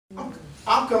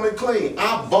I'm coming clean.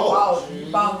 I bought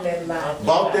that lie.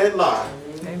 Bought that lie.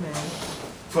 Amen.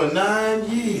 For 9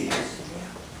 years.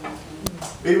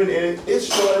 Even it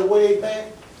started way back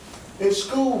in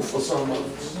school for some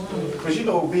of us. Because you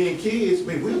know, being kids,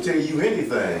 we'll tell you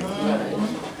anything.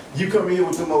 You come here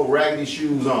with them old raggedy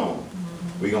shoes on,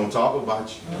 we gonna talk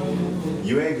about you.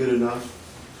 You ain't good enough.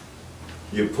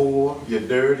 You're poor, you're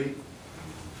dirty.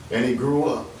 And he grew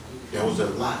up. That was a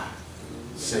lie.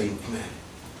 Satan planted.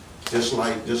 Just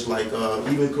like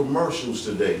even commercials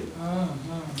today.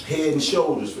 Head and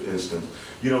Shoulders, for instance.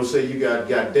 You know, say you got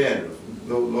dandruff.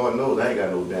 No, Lord knows I ain't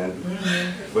got no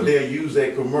dandruff. But they'll use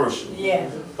that commercial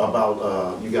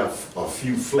about you got a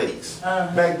few flakes.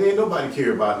 Back then, nobody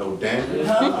cared about no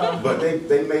dandruff. But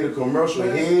they made a commercial,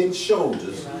 Head and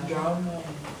Shoulders,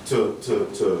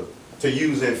 to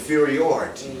use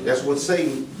inferiority. That's what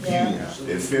Satan used,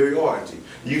 inferiority.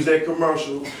 Use that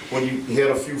commercial when you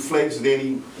had a few flakes, and then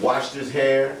he washed his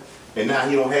hair, and now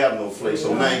he don't have no flakes.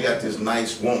 So now you got this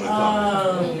nice woman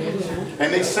coming.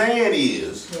 And the saying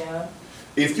is,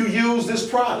 if you use this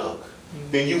product,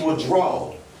 then you will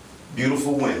draw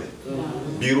beautiful women,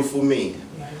 beautiful men.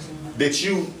 That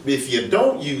if you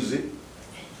don't use it,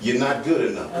 you're not good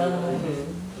enough.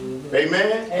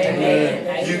 Amen? Amen.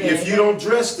 If you don't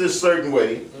dress this certain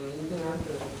way,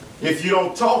 if you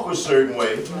don't talk a certain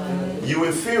way, you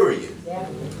inferior.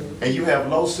 And you have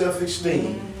low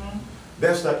self-esteem.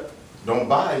 That's not, don't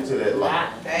buy into that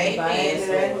lie.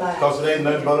 Because it ain't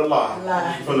nothing but a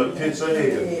lie. From the pits of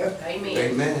hell.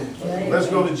 Amen. Let's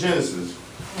go to Genesis.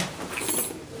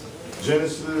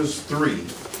 Genesis 3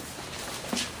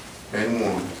 and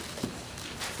 1.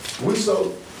 We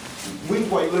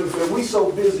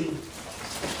so busy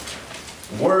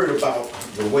worried about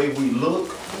the way we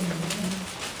look,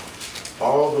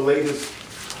 all the latest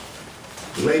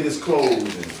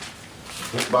clothes, and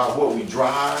about what we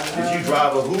drive. If you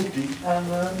drive a hoopty,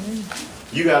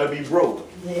 you got to be broke.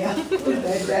 You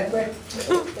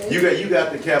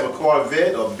got to have a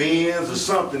Corvette or Benz or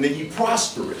something, then you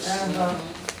prosperous.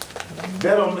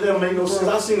 That don't make no sense.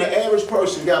 I seen the average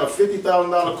person got a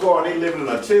 $50,000 car and they living in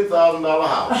a $10,000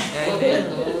 house.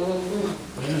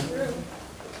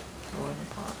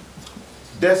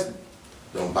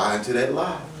 Don't buy into that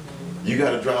lie. You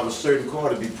got to drive a certain car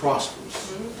to be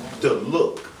prosperous, to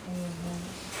look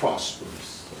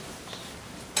prosperous.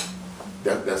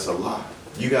 That's a lie.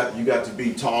 You got to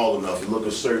be tall enough to look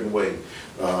a certain way,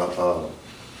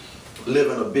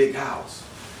 live in a big house.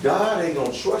 God ain't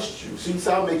gonna trust you. See,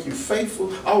 so I'll make you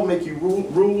faithful. I'll make you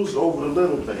rulers over the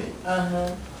little things.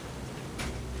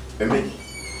 And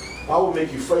I will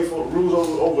make you faithful, rulers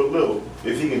over little.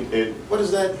 If he can, and what is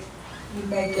that?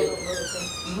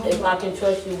 If I can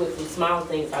trust you with the small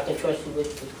things, I can trust you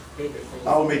with the bigger things.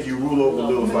 I will make you rule over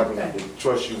little if I can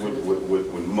trust you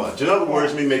with much. In other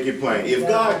words, let me make it plain. If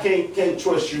God can't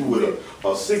trust you with a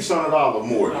 $600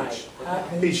 mortgage,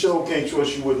 he sure can't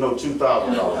trust you with no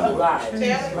 $2,000 mortgage.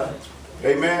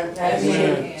 Amen?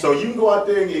 Amen. So you can go out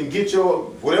there and get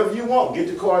your whatever you want. Get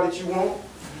the car that you want.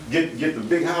 Get the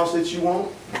big house that you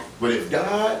want. But if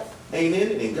God ain't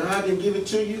in it and God didn't give it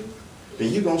to you,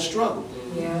 then you're going to struggle.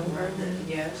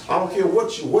 Yes. I don't care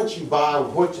what you buy,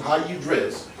 how you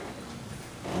dress.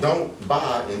 Don't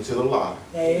buy into the lie.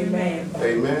 Amen.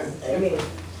 Amen. Amen.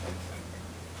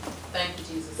 Thank you,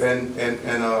 Jesus. And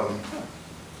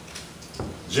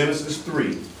Genesis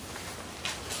 3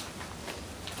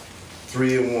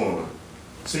 and 1.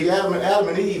 See, Adam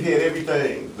and Eve had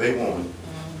everything they wanted.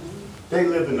 They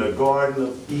lived in the Garden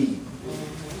of Eden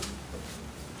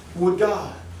with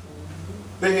God.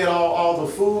 They had all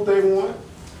the food they wanted.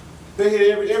 They had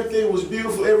everything was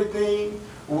beautiful. Everything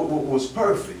was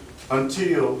perfect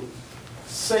until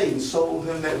Satan sold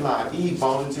them that lie. Eve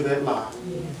bought into that lie.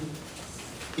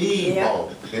 Eve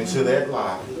bought into that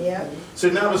lie. So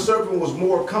now the serpent was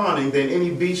more cunning than any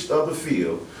beast of the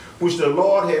field, which the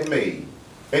Lord had made.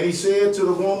 And he said to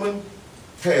the woman,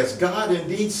 has God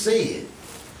indeed said,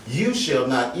 you shall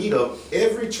not eat of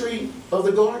every tree of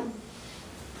the garden?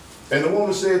 And the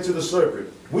woman said to the serpent,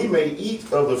 we may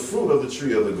eat of the fruit of the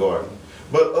tree of the garden,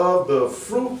 but of the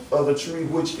fruit of the tree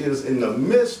which is in the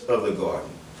midst of the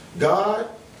garden, God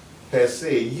has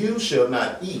said, you shall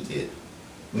not eat it,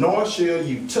 nor shall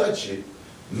you touch it,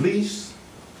 lest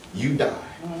you die.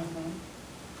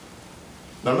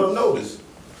 Now notice,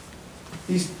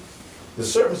 the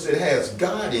serpent said, has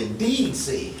God indeed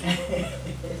said?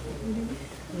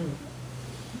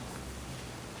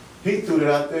 He threw it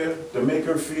out there to make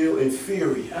her feel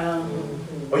inferior.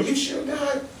 Are you sure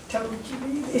God told you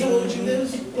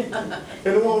this? And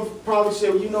the woman probably said,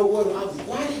 well, you know what?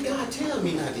 Why did God tell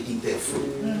me not to eat that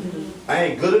fruit? I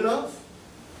ain't good enough?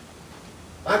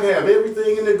 I can have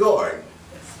everything in the garden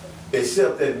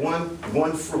except that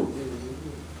one fruit.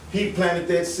 He planted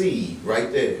that seed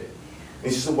right there.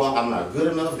 And she said, well, I'm not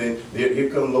good enough. Then here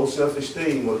comes low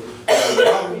self-esteem. Well,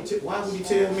 why would he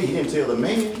tell me? He didn't tell the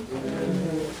man.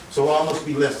 So I must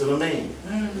be less than a man.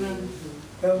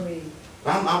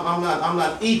 I'm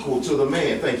not equal to the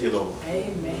man. Thank you, Lord.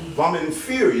 Amen. If I'm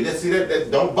inferior, that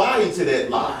don't buy into that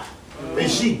lie. And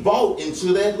she bought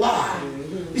into that lie.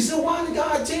 He said, why did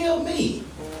God tell me?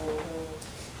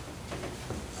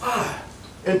 Why?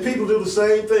 And people do the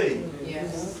same thing.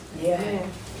 Yes. Yeah.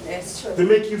 That's true. To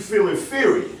make you feel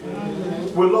inferior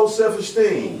with low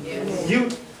self-esteem. Yes.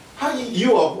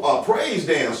 You are a praise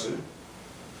dancer.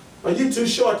 Are you too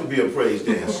short to be a praise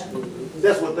dancer?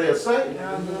 That's what they'll say.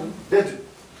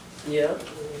 Yeah.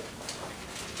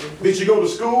 Did you go to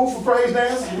school for praise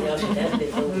dancing? Yeah,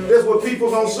 That's what people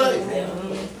gonna say.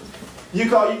 You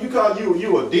call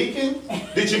you a deacon?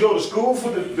 Did you go to school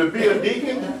to be a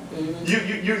deacon?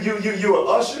 You an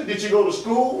usher? Did you go to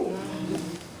school?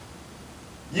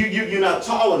 You're not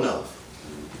tall enough.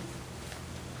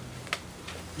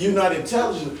 You're not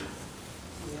intelligent.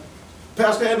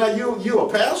 Pastor Hadnot, you a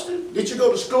pastor? Did you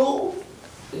go to school?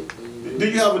 Do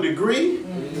you have a degree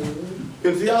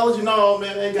in theology? No,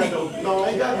 man, I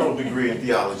ain't got no degree in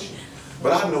theology.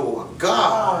 But I know a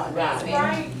God.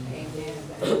 Right.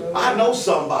 I know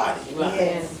somebody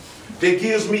Yes. that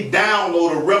gives me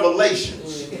download of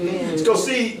revelations. Because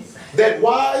see, that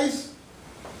wise,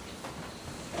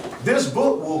 this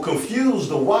book will confuse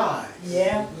the wise.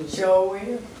 Yeah, sure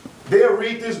will. They'll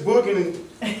read this book and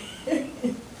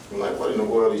I'm like, what in the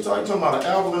world are you talking about? An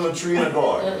apple in a tree in a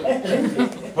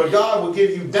garden. But God will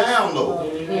give you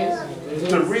download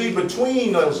to read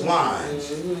between those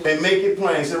lines and make it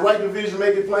plain. So write the vision,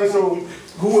 make it plain, so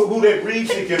who that reads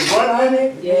it can run with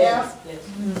it. Yeah.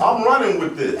 I'm running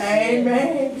with this.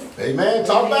 Amen. Amen.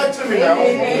 Talk back to me now.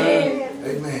 Amen.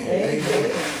 Amen.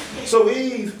 Amen. So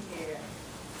Eve,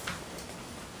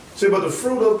 see, but the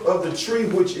fruit of the tree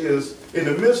which is in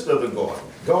the midst of the garden,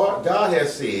 God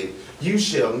has said, you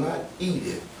shall not eat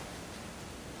it,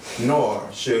 nor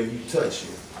shall you touch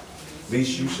it,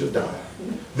 lest you shall die.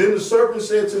 Then the serpent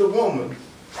said to the woman,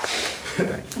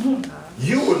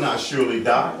 you will not surely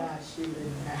die.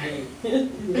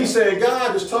 He said,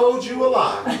 God has told you a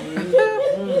lie.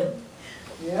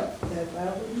 Yep, that's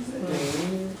what he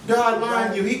said. God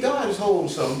lying to you. God is holding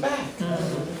something back.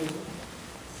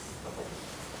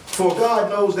 For God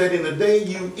knows that in the day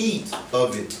you eat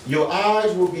of it, your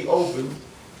eyes will be open,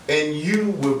 and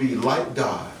you will be like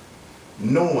God,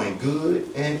 knowing good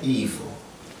and evil.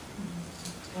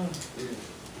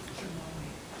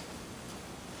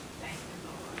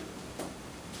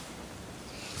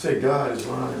 Say, God is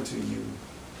lying to you.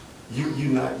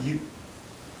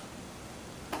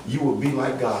 You will be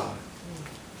like God.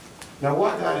 Now,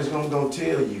 why God is going to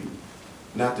tell you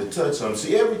not to touch something?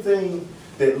 See, everything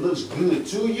that looks good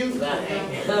to you,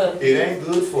 it ain't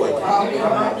good for you.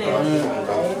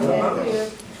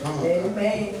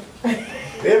 Amen.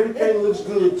 Everything looks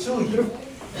good to you,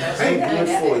 ain't good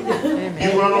for you.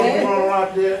 You run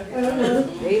out there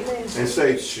and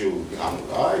say, shoot, all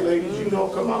right, ladies, you know,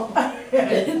 come on.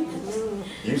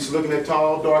 You just looking at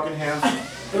tall, dark, and handsome.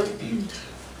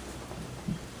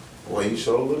 Boy, you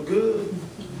sure look good.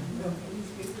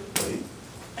 Wait,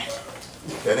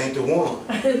 that ain't the one.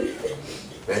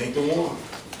 That ain't the one.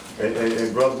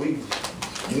 And brother,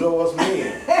 you know what's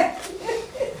men.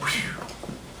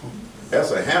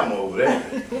 That's a hammer over there.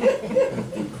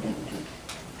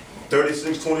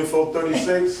 36, 24,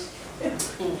 36.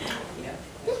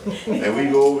 And we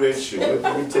go over there and shoot.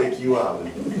 Let me take you out.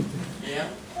 Yeah.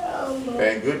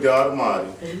 And good God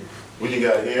Almighty, we just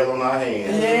got hell on our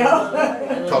hands.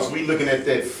 Yeah. Because we looking at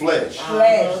that flesh.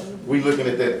 Flesh. We looking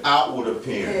at that outward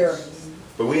appearance.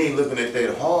 But we ain't looking at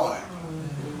that heart.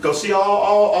 Because see,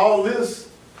 all this,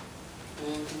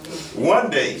 one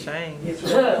day, Come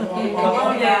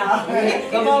on now.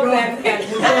 Come on now.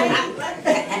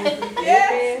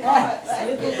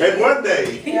 and one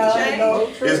day,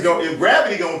 it's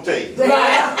gravity gonna take.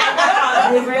 Amen.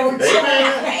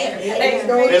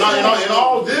 And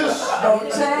all this,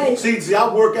 see, I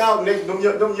work out, and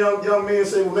them young men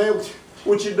say, well, man,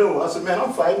 what you doing? I said, man,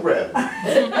 I'm fighting gravity.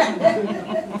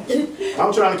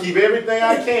 I'm trying to keep everything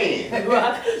I can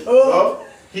up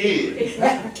here.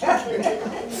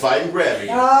 Fighting gravity.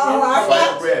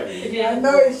 Fighting gravity. I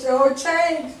know it sure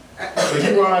changed. So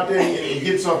you go out there and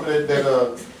get something that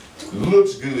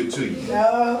looks good to you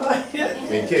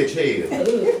and catch hell.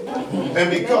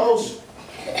 And because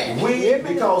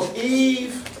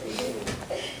Eve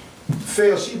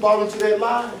fell, she bought into that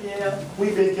lie. Yeah.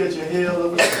 We've been catching hell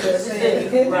of it. That's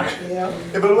it. Right. Yeah.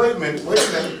 But wait a minute.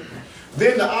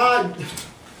 Then the eye,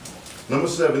 number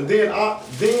 7, then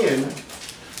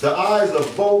the eyes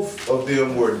of both of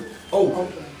them were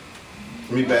open.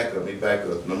 Let me back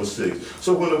up. Number 6.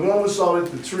 So when the woman saw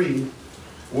that the tree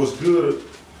was good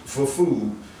for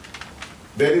food,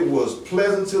 that it was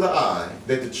pleasant to the eye,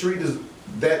 that the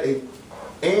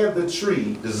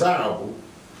tree desirable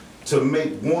to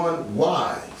make one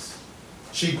wise,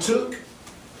 she took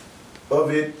of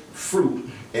it fruit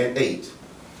and ate.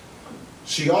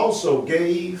 She also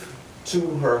gave to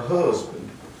her husband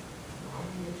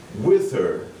with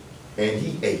her, and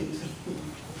he ate.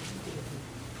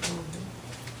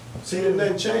 See, it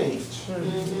didn't change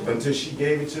until she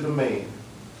gave it to the man.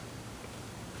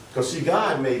 Because see,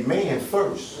 God made man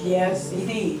first. Yes, he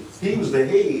did. He was the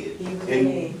head He was the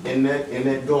head. in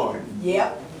that garden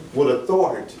Yep. with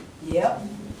authority. Yep.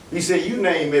 He said, you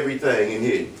name everything in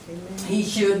here. He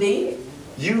sure did.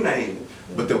 You name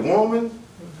it. But the woman,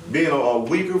 being a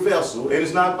weaker vessel, and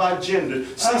it's not by gender.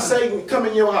 See, Satan come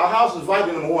in your house is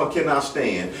fighting, number 1, cannot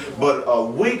stand. But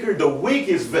the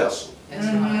weakest vessel, That's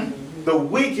right. the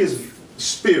weakest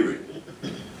spirit,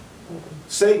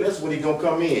 Satan, that's when he's going to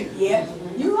come in. Yeah.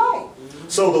 You're right.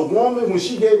 So the woman, when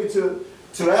she gave it to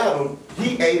Adam,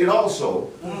 he ate it also.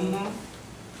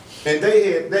 And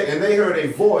they heard a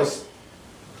voice,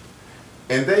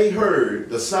 and they heard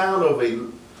the sound of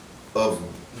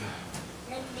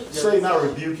Satan, I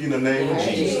rebuke you in the name of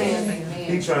Jesus.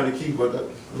 He's trying to keep her,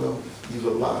 well, he's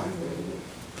alive.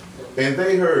 And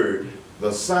they heard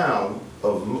the sound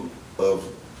of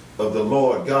the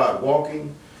Lord God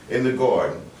walking in the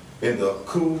garden in the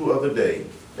cool of the day.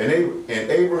 And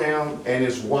Abraham and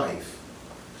his wife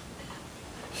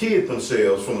hid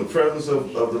themselves from the presence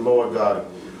of the Lord God.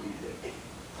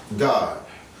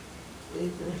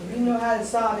 You know how to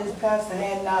solve this, Pastor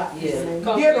Hadnot?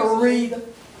 Yeah. Get a reader.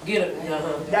 Get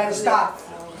it. That'll stop.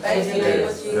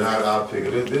 And I'll pick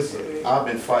it. This I've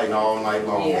been fighting all night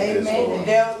long with this. Amen. The Lord.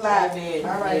 devil lied. Amen.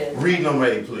 All right. Read them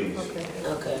ready, please.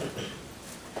 Okay.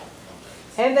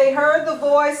 And they heard the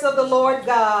voice of the Lord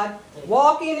God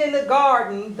walking in the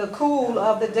garden the cool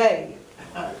of the day.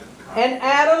 And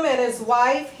Adam and his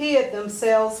wife hid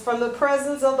themselves from the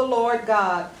presence of the Lord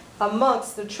God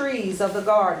amongst the trees of the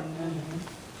garden.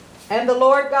 And the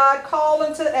Lord God called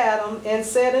unto Adam and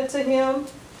said unto him,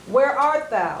 Where art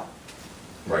thou?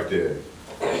 Right there.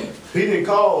 He didn't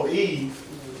call Eve.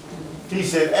 He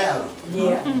said Adam.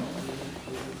 Yeah.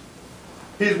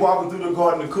 He's walking through the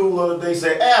garden the cool of the day.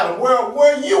 Say, Adam,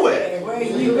 where you at? Where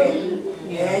you at?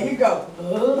 There you go.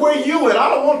 Where you at? I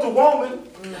don't want the woman,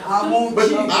 I want but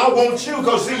you. I want you.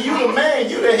 Because see, you the man,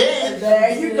 you the head.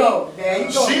 There you go. There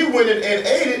you go. She went and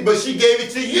ate it, but she gave it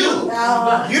to you.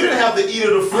 You didn't have to eat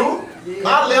of the fruit.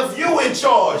 I left you in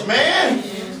charge, man.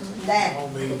 Now.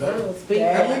 Speak.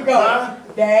 There you go.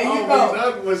 There you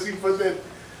go. When she put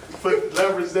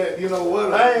leverage that, you know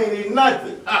what? I ain't eating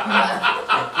nothing.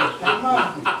 Come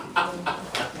on.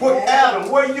 Where, Adam,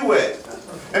 where you at?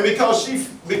 And because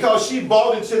she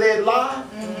bought into that lie,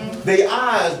 their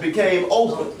eyes became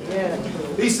open.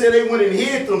 He said they went and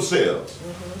hid themselves.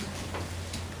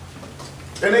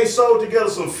 And they sewed together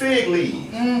some fig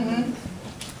leaves.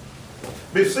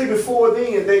 But see, before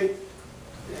they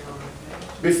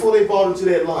bought into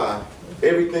that lie,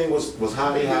 everything was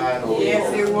high and holy.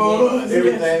 Yes, it was.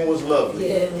 Everything was lovely.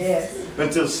 Yes.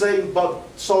 Until Satan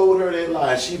sold her that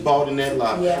lie, she bought in that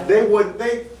lie. Yeah. They weren't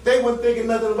thinking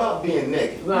nothing about being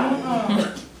naked.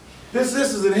 Right. This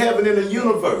is in heaven, in the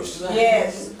universe.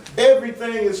 Yes.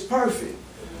 Everything is perfect.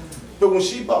 But when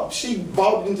she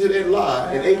bought into that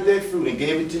lie and ate that fruit and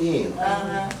gave it to him,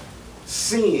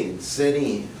 sin set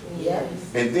in. Yes.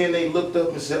 And then they looked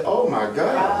up and said, oh my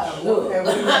God. Look.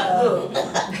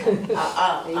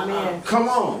 Amen. Come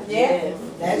on. Yeah,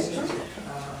 that's true.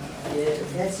 Yeah.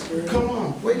 That's true. Come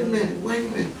on. Wait a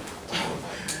minute.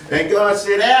 And God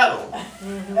said, Adam.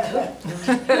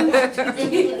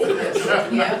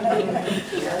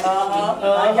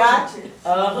 I got you.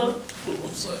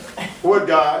 What,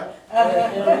 God?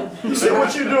 He said,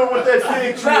 what you doing with that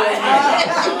fig tree?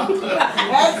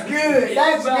 That's good.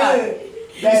 That's good.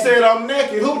 He said, I'm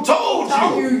naked. Who told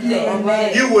you?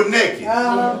 Yeah. You were naked.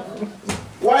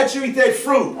 Why'd you eat that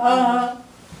fruit? Come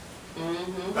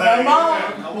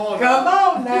on. Come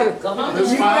on now. Come on.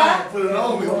 It's You fine. got- Put it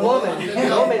on me. Woman did.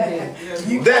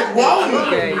 That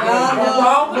woman.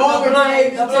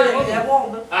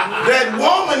 That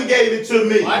woman gave it to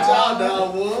me. Watch out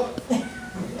now, boy.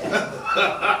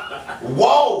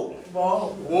 Whoa.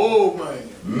 Whoa. Whoa, man.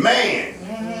 Man.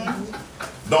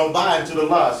 Don't buy into the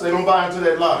lie. Say, don't buy into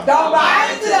that lie. Don't buy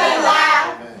into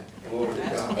that Amen. Glory to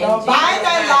God. lie. Don't buy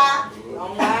that Don't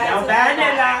Don't buy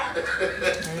that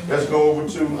Let's go over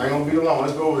to, I ain't gonna be long,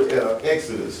 let's go over to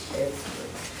Exodus.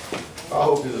 I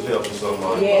hope this is helping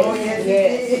somebody. Yes, Oh, yes,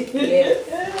 yes, yes.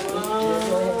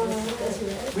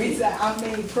 We say,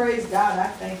 praise God. I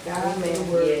thank God for the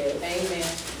word. Yes. Amen.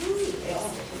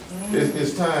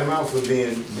 It's time out for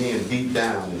being beat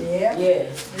down and Yeah.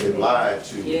 Yes. lied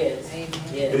to. Yes.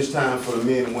 Yes. It's time for the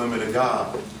men and women of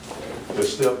God to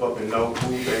step up and know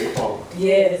who they are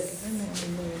Yes.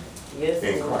 Yes.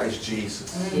 in Lord. Christ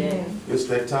Jesus. Yes. It's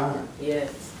that time. Yes.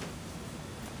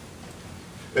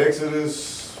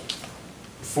 Exodus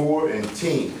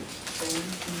 4:10.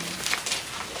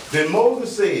 Then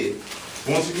Moses said,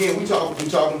 once again, we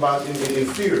talking about in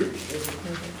fury,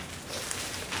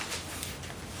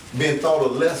 being thought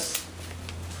of less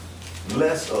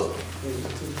of,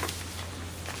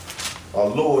 a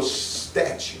lower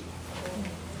stature,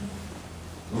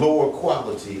 lower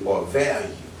quality or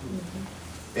value,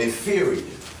 inferior,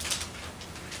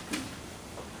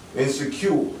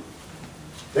 insecure.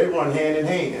 They run hand in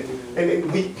hand. And then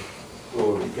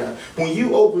glory to God. When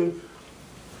you open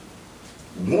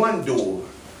one door,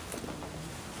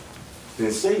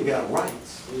 then say you got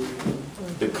rights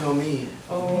to come in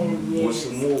with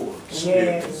some more.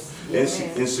 Yes.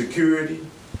 Insecurity,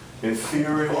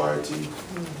 inferiority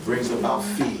brings about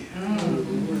fear.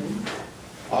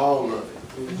 All of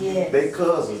it. Yes. They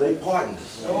cousins, they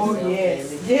partners. Oh,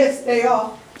 yes. Yes, they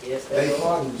are. Yes. They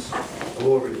partners.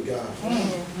 Glory to God.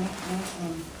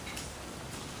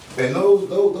 And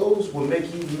those will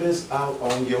make you miss out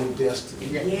on your destiny.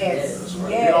 Yes. It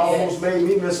Yes. almost made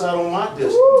me miss out on my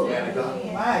destiny, man of God.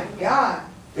 My God.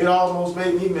 It almost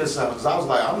made me miss out because I was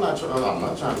like, I'm not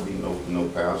trying to be no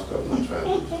pastor. I'm not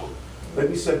trying to. Let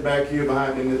me sit back here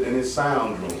behind in this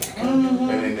sound room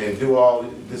and do all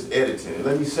this editing.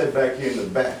 Let me sit back here in the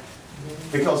back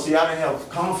because see, I didn't have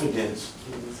confidence.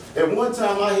 At one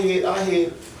time, I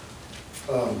had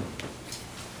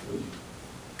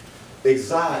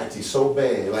anxiety so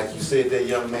bad, like you said, that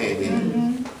young man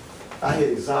did. I had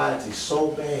anxiety so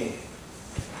bad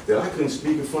that I couldn't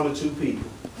speak in front of two people.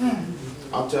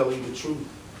 I'm telling you the truth.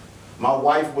 My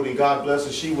wife would, and God bless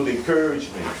her, she would encourage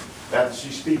me after she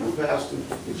speak with Pastor,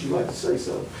 would you like to say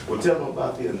something? Well, tell them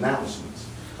about the announcements.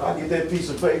 I get that piece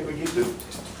of paper, get the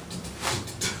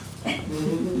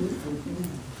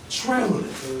trembling,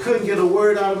 couldn't get a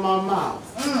word out of my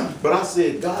mouth. But I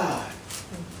said, God,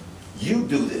 you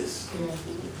do this.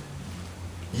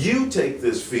 You take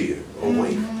this fear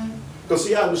away. Because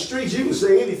see, out in the streets, you can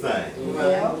say anything.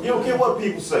 Yeah. You don't care what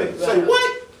people say. Say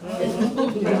what?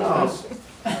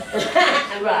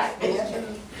 Right.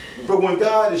 But when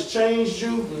God has changed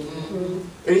you,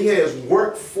 and He has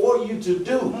work for you to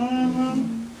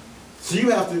do, so you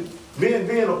have to,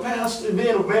 being a pastor,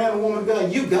 being a man or woman of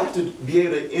God, you got to be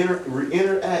able to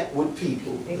interact with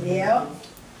people. Yeah.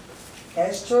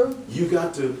 That's true. You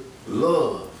got to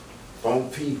love on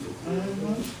people.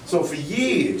 So for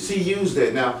years, He used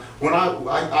that. Now, when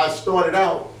I started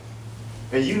out,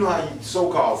 and you know how you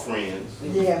so-called friends,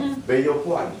 Yeah. they're your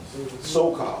partners,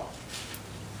 so-called,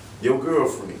 your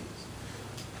girlfriends.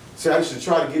 See, I used to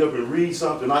try to get up and read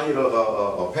something. I hit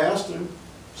a pastor,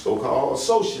 so-called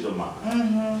associate of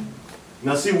mine.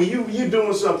 Now see, when you're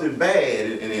doing something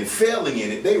bad and failing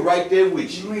in it, they right there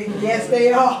with you. Yes,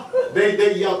 they are.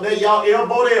 They y'all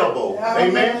elbow to elbow.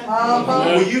 Amen.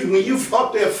 When you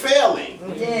up there failing,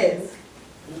 Yes.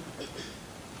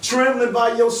 trembling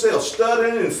by yourself,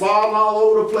 stuttering and falling all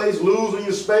over the place, losing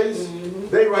your space,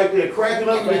 they right there cracking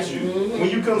up at you. When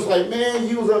you come, it's like, man,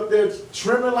 you was up there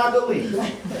trembling like a leaf.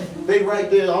 They right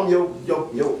there on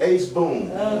your ace boom.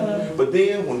 But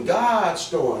then when God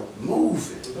started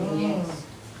moving,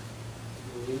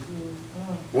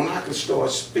 when I could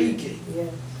start speaking,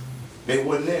 they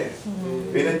wasn't there.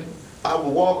 And then I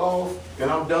would walk off and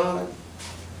I'm done.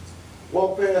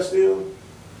 Walk past them,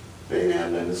 they didn't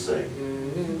have nothing to say.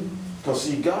 Because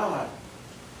see, God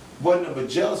wasn't of a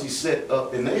jealousy set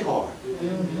up in their heart.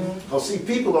 Because see,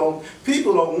 people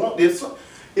don't want this.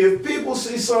 If people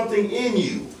see something in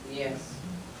you, Yes.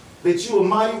 that you're a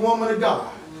mighty woman of God,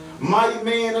 mighty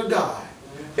man of God,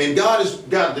 and God has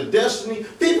got the destiny,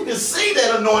 people can see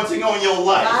that anointing on your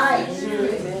life.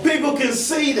 Right. People can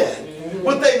see that.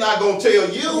 But they're not going to tell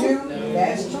you.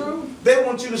 That's true. They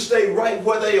want you to stay right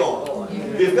where they are.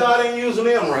 If God ain't using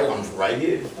them right, I'm right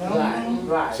here. Right.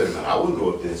 Right. Say, man, I wouldn't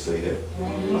go up there and say that.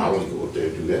 I wouldn't go up there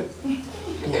and do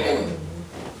that.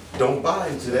 Don't buy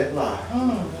into that lie.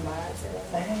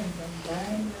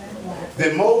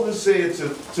 Then Moses said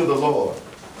to the Lord,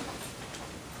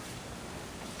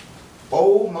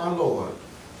 "Oh my Lord,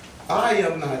 I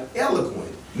am not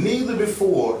eloquent, neither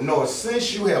before nor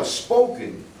since you have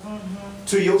spoken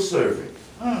to your servant.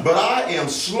 But I am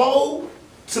slow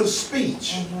to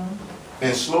speech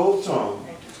and slow of tongue.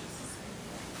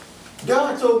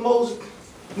 God told Moses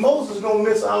is going to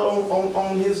miss out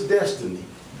on his destiny.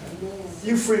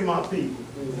 You free my people.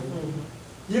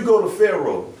 You go to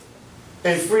Pharaoh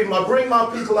and bring my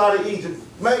people out of Egypt.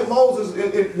 Man, Moses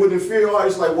with inferiority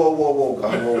is like, whoa,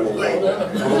 God, whoa.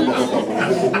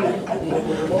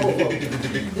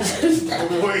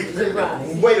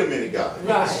 Wait a minute, God.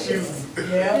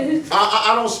 Yeah.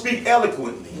 I don't speak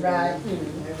eloquently. Right.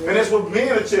 And that's what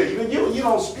men will tell you. You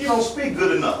don't speak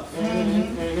good enough.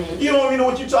 You don't even know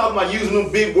what you're talking about using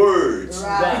them big words.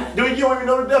 Right. You don't even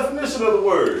know the definition of the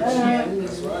words.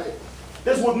 That's right.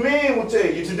 That's what men will tell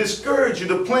you, to discourage you,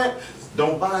 to plant.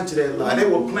 Don't buy into that lie. They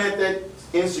will plant that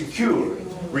insecurity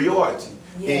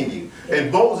in you.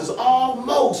 And Moses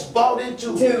almost bought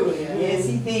into it. Yes,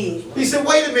 he did. He said,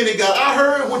 wait a minute, God, I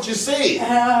heard what you said.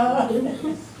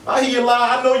 I hear you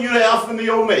lie. I know you're the Alpha and the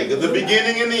Omega, the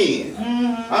beginning and the end.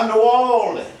 I know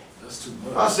all that. That's too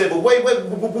much. I said, but wait.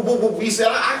 He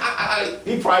said,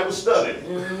 he probably was stuttering.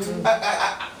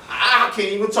 I can't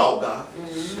even talk, God.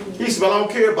 He said, well, I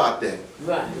don't care about that.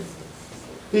 Right.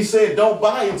 He said, don't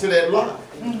buy into that lie.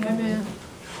 Amen.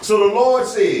 So the Lord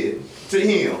said to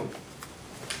him,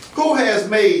 who has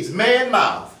made man's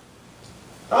mouth?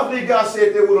 I believe God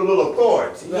said that with a little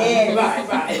authority. Yes.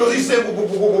 Right. Because he said,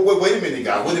 wait a minute,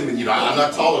 God. Wait a minute. You know, I'm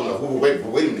not tall enough. Wait a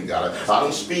minute, God. I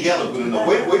don't speak eloquent enough.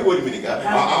 Wait a minute, God.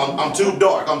 I'm too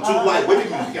dark. I'm too light. Wait a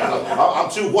minute, God. I'm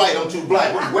too white. I'm too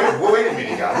black. Wait a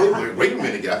minute, God. Wait a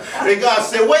minute, God. And God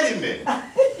said, wait a minute.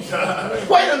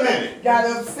 Wait a minute. Got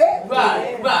upset.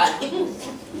 Right.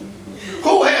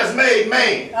 Who has made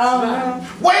man?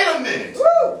 Wait a minute.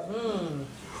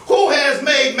 Who has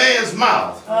made man's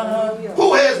mouth?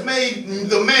 Who has made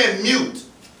the man mute,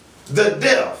 the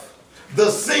deaf, the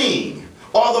seeing,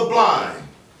 or the blind?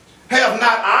 Have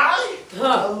not I?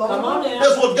 Come on now.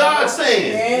 That's what God's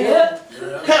saying. Yeah.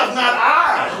 Have not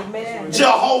I, Amen.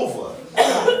 Jehovah?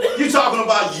 You talking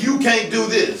about you can't do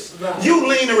this. Right. You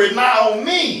leaning it now on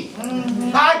me.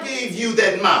 I gave you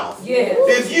that mouth. Yes.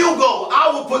 If you go, I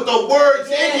will put the words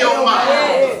in your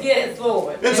mouth. Yes,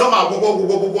 Lord. And talking about,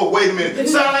 whoa, wait a minute.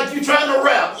 Sound like you trying to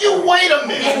rap. You wait a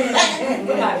minute.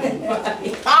 Right.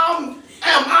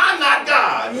 Am I not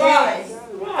God?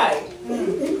 Right.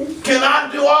 Can I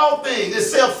do all things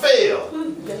except fail?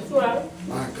 That's right.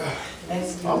 My God.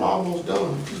 I'm almost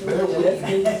done. Bear with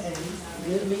me. That's me.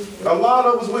 A lot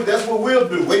of us, that's what we'll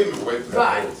do. Wait a minute, wait a minute,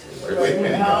 God. Right. Wait a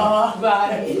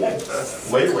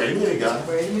minute, God.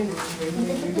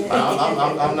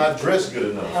 I'm not dressed good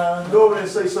enough. Go over there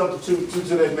and say something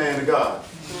to that man of God.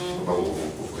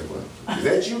 Wait. Is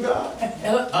that you, God? I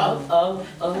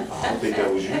don't think that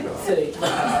was you, God.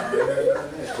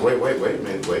 Wait a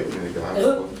minute, God.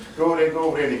 Go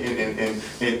over there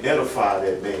and edify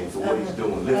that man for what he's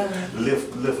doing.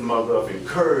 Lift him up,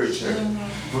 encourage him.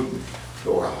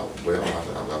 Go out.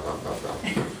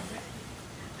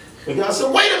 And God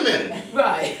said, wait a minute.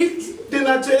 Right. Didn't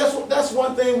I tell you, that's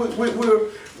one thing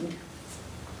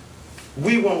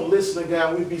we won't listen to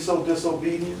God. We be so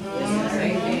disobedient.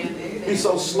 Be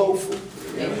so slowful.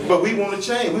 But we want to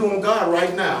change. We want God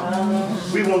right now.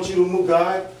 We want you to move,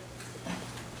 God.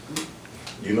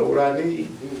 You know what I need?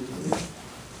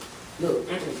 Look.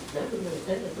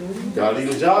 God need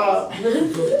a job.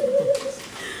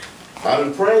 I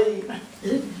done prayed.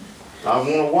 I want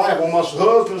a wife. I want my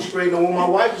husband to straighten up. I want my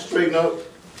wife to straighten up.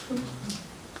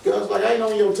 God's like, I ain't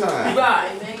on your time.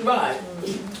 Right.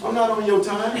 I'm not on your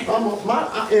time.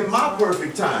 I'm in my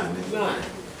perfect time. Right.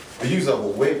 And you say,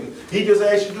 well, wait. He just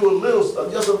asked you to do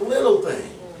just a little thing.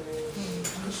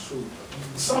 That's true.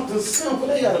 Something simple.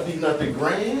 They got to be nothing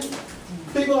grand.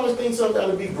 People always think something got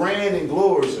to be grand and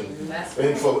glorious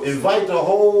and for invite the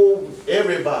whole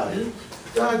everybody.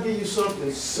 God give you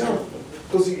something simple.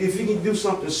 Because if you can do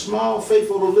something small,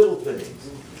 faithful to little things,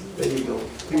 there you go.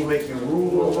 He will make you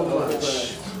rule over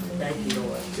much. Thank you,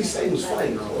 Lord. See, Satan's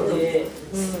fighting hard. Yes.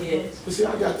 But see,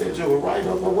 I got that joker right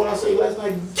up. But what I say last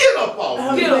night, get up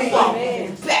off me. Get up off Amen.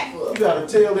 me. Back up. You gotta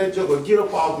tell that joker, get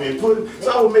up off me and put it.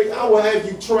 So I will have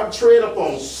you tread up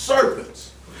on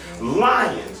serpents,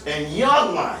 lions, and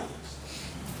young lions.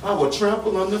 I will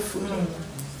trample underfoot.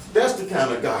 That's the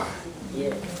kind of God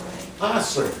Yes. I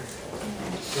serve.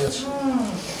 Yes.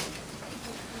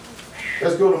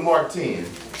 Let's go to Mark 10.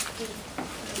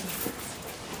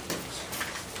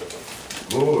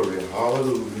 Glory,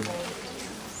 hallelujah.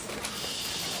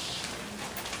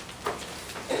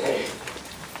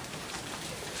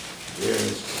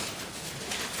 Yes.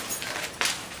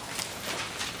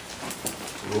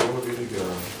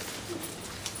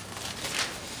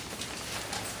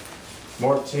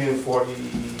 Mark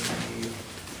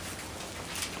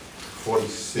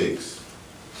 10:46.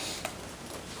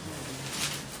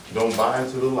 Don't buy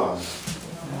into the lie.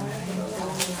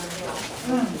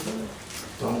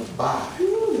 Don't buy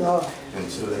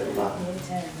into that lie.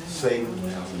 Satan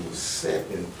will set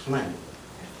and plant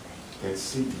that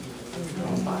seed.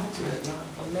 Don't buy into that lie.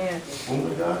 Amen.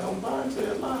 Woman of God, don't buy into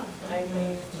that lie.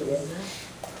 Amen.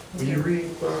 Will you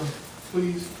read,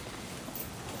 please?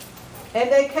 And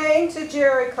they came to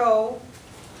Jericho,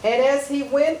 and as he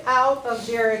went out of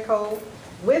Jericho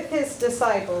with his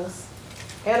disciples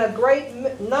and a great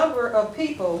number of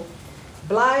people,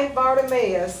 blind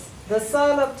Bartimaeus, the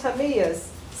son of Timaeus,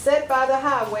 sat by the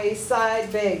highway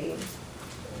side begging.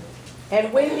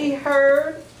 And when he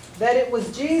heard that it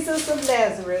was Jesus of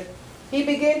Nazareth, he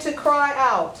began to cry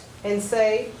out and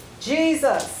say,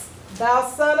 Jesus, thou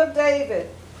son of David,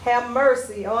 have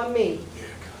mercy on me.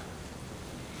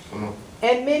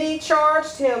 And many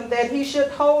charged him that he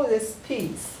should hold his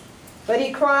peace. But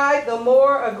he cried the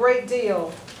more a great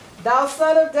deal, Thou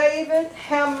son of David,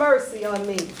 have mercy on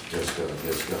me. Yes, God,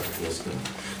 yes, God, yes, God.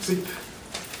 See,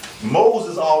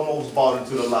 Moses almost bought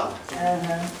into the lie,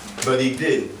 but he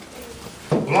didn't.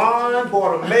 Blind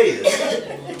Bartimaeus,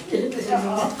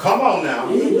 come on now.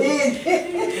 He ain't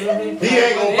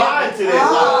gonna buy into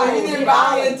that lie. He didn't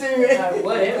buy into it.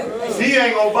 Whatever. He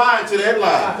ain't gonna buy into that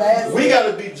lie. That's We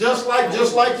gotta be just like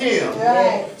him.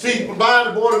 Right. See,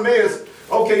 blind Bartimaeus,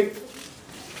 okay,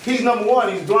 he's number one,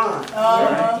 he's blind.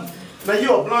 Now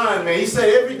you're a blind man. He said,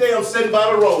 every day I'm sitting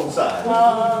by the roadside.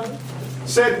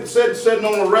 Sitting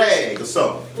on a rag or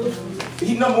something.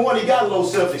 He number one, he got low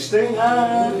self-esteem.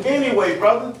 Anyway,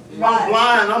 brother, I'm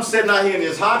blind. I'm sitting out here in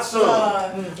this hot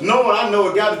sun. Knowing I know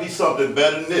it got to be something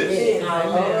better than this.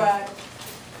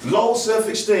 Low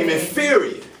self-esteem,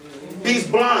 inferior. He's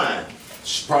blind.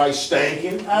 Probably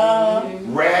stinking,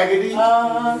 raggedy.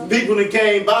 People that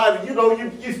came by, you know,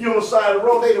 if you're on the side of the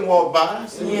road, they didn't walk by.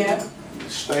 Yeah.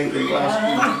 Stinking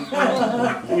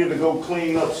glass. You need to go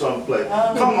clean up someplace.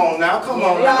 Come on now, come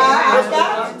on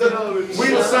now.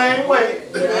 We the same way.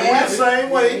 We the same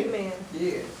way. Amen.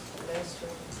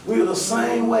 We the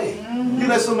same way. You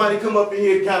let somebody come up in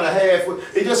here kind of halfway,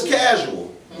 it's just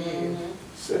casual.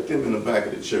 Set them in the back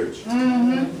of the church.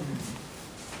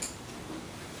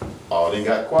 Oh, they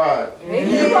got quiet.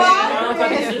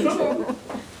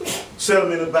 Set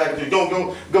them in the back of the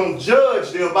church. Don't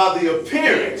judge them by the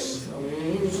appearance.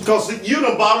 Because you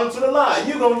done bought into the lie.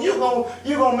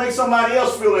 You're gonna make somebody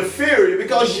else feel inferior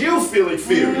because you feel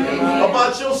inferior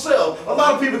about yourself. A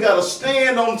lot of people got to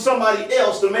stand on somebody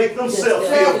else to make themselves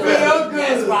feel better.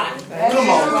 That's right. Come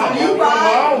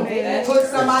on. Put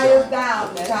somebody else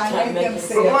down. Try to make them But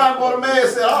see. blind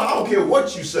Bartimaeus said, I don't care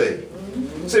what you say.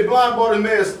 Say, blind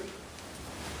Bartimaeus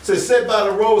said, sit by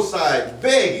the roadside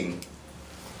begging.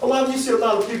 You see a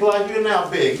lot of people out here now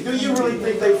begging. Do you really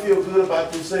think they feel good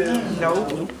about themselves? No.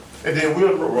 And then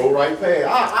we'll roll right past.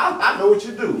 I know what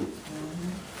you do.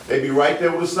 They be right there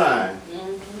with a sign.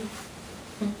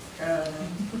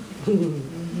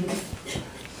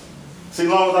 See, as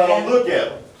long as I don't look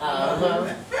at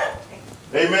them.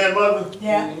 Amen, mother?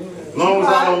 Yeah. As long as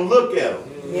I don't look at them.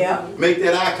 Yeah. Make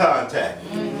that eye contact.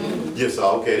 Yes,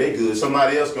 okay, they good.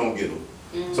 Somebody else gonna get them.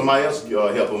 Somebody else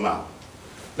help them out.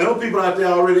 There are people out there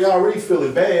already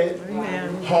feeling bad,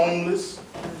 homeless,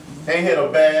 ain't had a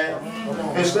bath.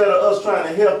 Instead of us trying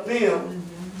to help them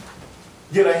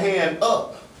get a hand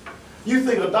up, you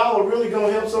think $1 really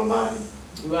gonna help somebody?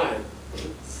 Right.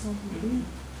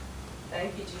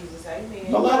 Thank you, Jesus.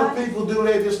 Amen. A lot of people do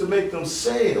that just to make them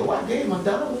sad. Oh, I gave him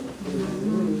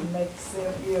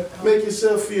 $1. Make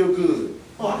yourself feel good.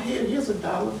 Oh, here's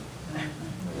 $1.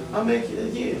 I make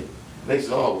it, yeah. They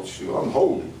say, oh, shoot, I'm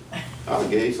holy. I'm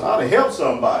gay, so I done help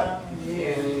somebody.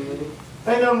 Ain't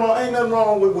nothing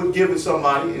wrong with giving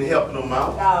somebody and helping them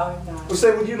out. No. We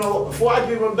say, well, you know, before I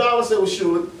give them $1, I say, well,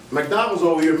 shoot, McDonald's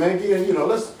over here, man. Yeah, you know,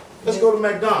 let's go to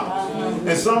McDonald's.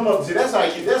 And some of them, see, that's how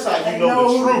you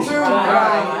know the truth.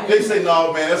 Right. They say,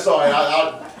 no, man, that's all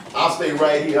right. I'll stay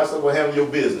right here. I said, well, handle your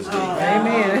business, then.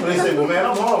 Amen. But they say, well, man,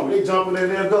 I'm hungry. They jumping in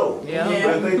there and go. Yeah.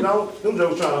 But if they don't, them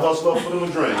jokes trying to hustle up for them a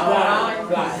drink. Right.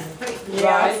 Right.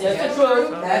 That's the truth.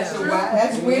 That's true.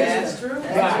 That's wisdom. That's true.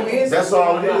 That's wisdom. That's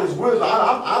all it is. Wisdom.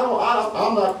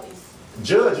 I'm not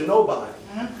judging nobody.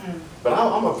 But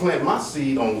I'm going to plant my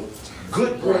seed on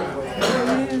good ground.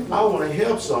 I want to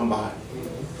help somebody.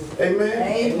 Amen.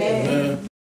 Amen.